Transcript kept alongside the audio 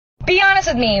Be honest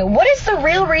with me, what is the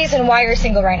real reason why you're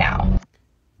single right now?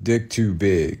 Dick too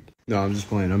big. No, I'm just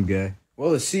playing, I'm gay.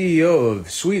 Well, the CEO of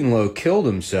Sweet and Low killed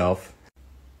himself.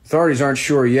 Authorities aren't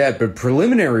sure yet, but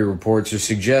preliminary reports are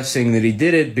suggesting that he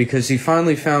did it because he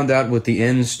finally found out what the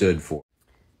N stood for.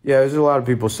 Yeah, there's a lot of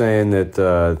people saying that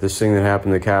this thing that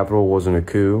happened at the Capitol wasn't a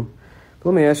coup.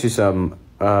 But let me ask you something.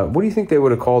 What do you think they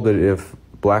would have called it if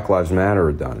Black Lives Matter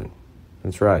had done it?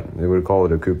 That's right. They would have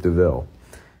called it a coup de ville.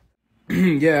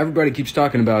 Yeah, everybody keeps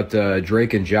talking about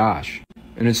Drake and Josh.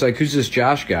 And it's like, who's this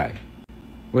Josh guy?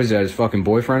 What is that, his fucking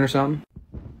boyfriend or something?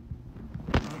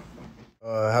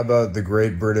 How about the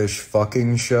Great British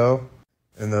Fucking Show?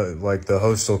 And the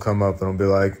host will come up and will be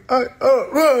like,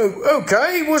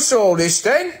 okay, what's all this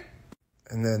then?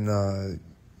 And then, the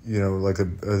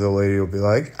lady will be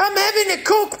like, I'm having a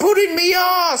cock put in me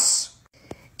arse.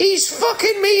 He's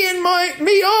fucking me in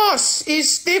me arse.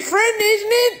 It's different, isn't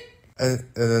it? And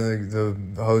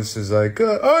then the host is like,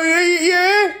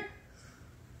 yeah.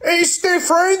 It's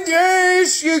different,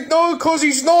 yes, because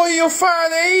he's not your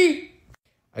fanny.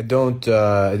 I don't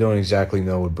exactly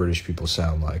know what British people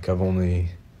sound like. I've only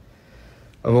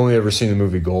ever seen the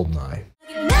movie Goldeneye.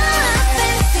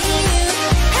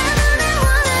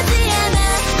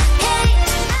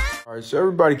 Alright, so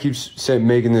everybody keeps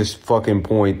making this fucking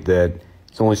point that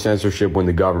it's only censorship when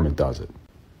the government does it.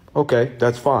 Okay,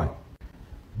 that's fine.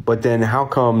 But then how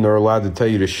come they're allowed to tell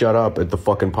you to shut up at the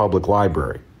fucking public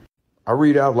library? I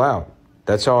read out loud.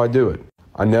 That's how I do it.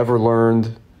 I never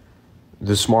learned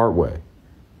the smart way.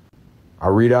 I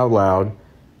read out loud,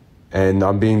 and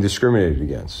I'm being discriminated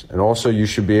against. And also, you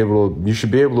should be able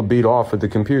to beat off at the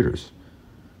computers.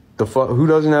 Who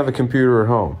doesn't have a computer at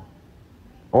home?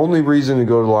 Only reason to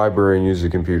go to the library and use a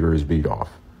computer is beat off.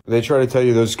 They try to tell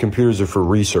you those computers are for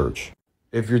research.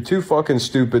 If you're too fucking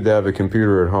stupid to have a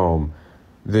computer at home,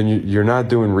 then you're not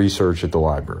doing research at the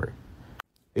library.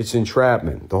 It's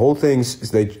entrapment. The whole thing is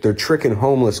they're tricking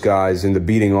homeless guys into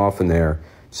beating off in there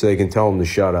so they can tell them to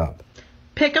shut up.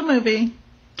 Pick a movie,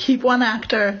 keep one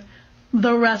actor,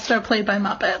 the rest are played by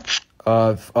Muppets.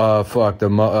 Fuck, the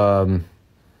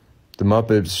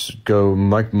Muppets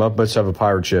Muppets have a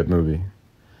pirate ship movie.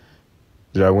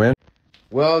 Did I win?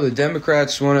 Well, the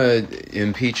Democrats want to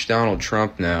impeach Donald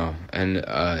Trump now, and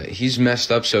he's messed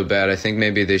up so bad, I think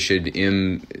maybe they should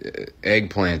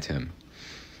eggplant him.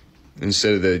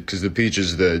 Instead of because the peach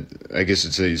is I guess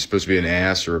it's supposed to be an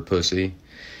ass or a pussy,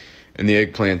 and the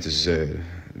eggplant is a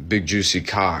big juicy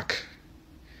cock.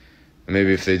 And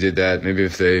maybe if they did that, maybe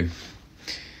if they,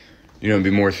 be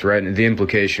more threatening, the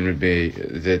implication would be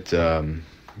that,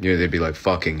 they'd be like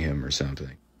fucking him or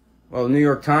something. Well, the New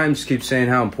York Times keeps saying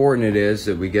how important it is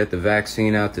that we get the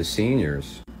vaccine out to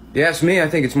seniors. If you ask me, I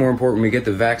think it's more important we get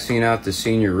the vaccine out to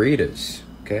senoritas.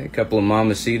 Okay, a couple of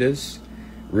mamacitas,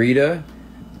 Rita,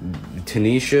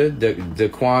 Tanisha,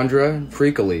 DeQuandra,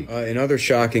 Freakily. In other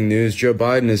shocking news, Joe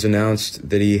Biden has announced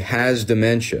that he has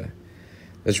dementia.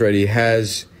 That's right, he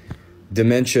has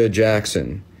Dementia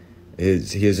Jackson.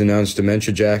 He has announced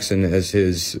Dementia Jackson as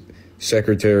his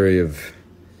Secretary of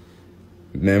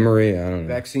Memory. I don't know.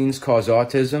 Vaccines cause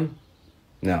autism?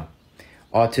 No.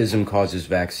 Autism causes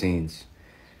vaccines.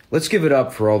 Let's give it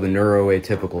up for all the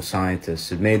neuroatypical scientists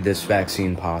that made this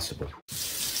vaccine possible.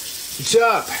 What's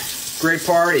up? Great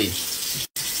party.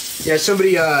 Yeah,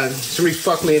 somebody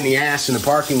fucked me in the ass in the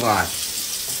parking lot.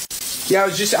 Yeah,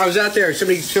 I was out there.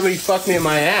 Somebody fucked me in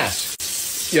my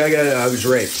ass. Yeah, I was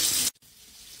raped.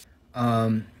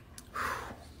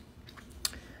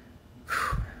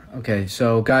 Okay,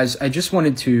 so guys, I just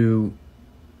wanted to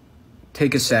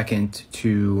take a second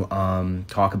to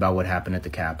talk about what happened at the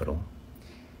Capitol.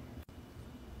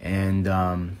 And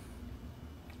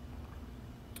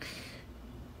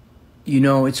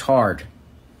it's hard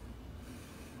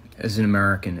as an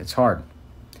American. It's hard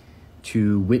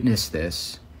to witness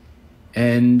this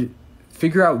and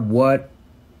figure out what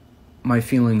my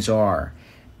feelings are.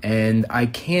 And I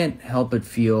can't help but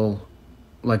feel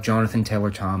like Jonathan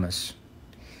Taylor Thomas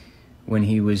when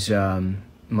he was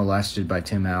molested by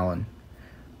Tim Allen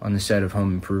on the set of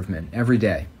Home Improvement every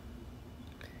day,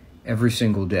 every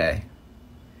single day.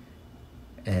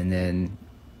 And then,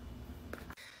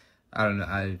 I don't know,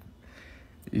 I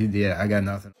got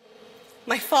nothing.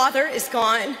 My father is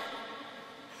gone.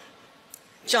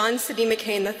 John Sidney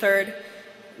McCain III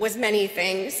was many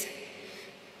things.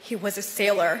 He was a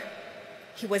sailor.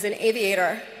 He was an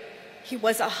aviator. He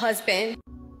was a husband.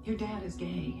 Your dad is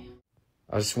gay.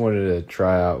 I just wanted to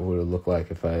try out what it would look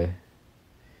like if I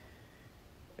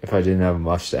didn't have a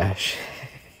mustache.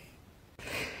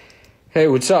 Hey,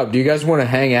 what's up? Do you guys want to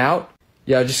hang out?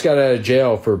 Yeah, I just got out of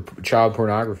jail for child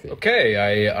pornography. Okay,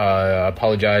 I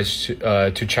apologize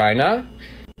to China.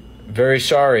 Very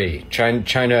sorry.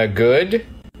 China good.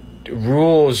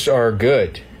 Rules are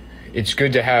good. It's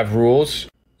good to have rules.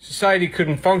 Society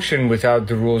couldn't function without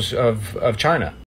the rules of China.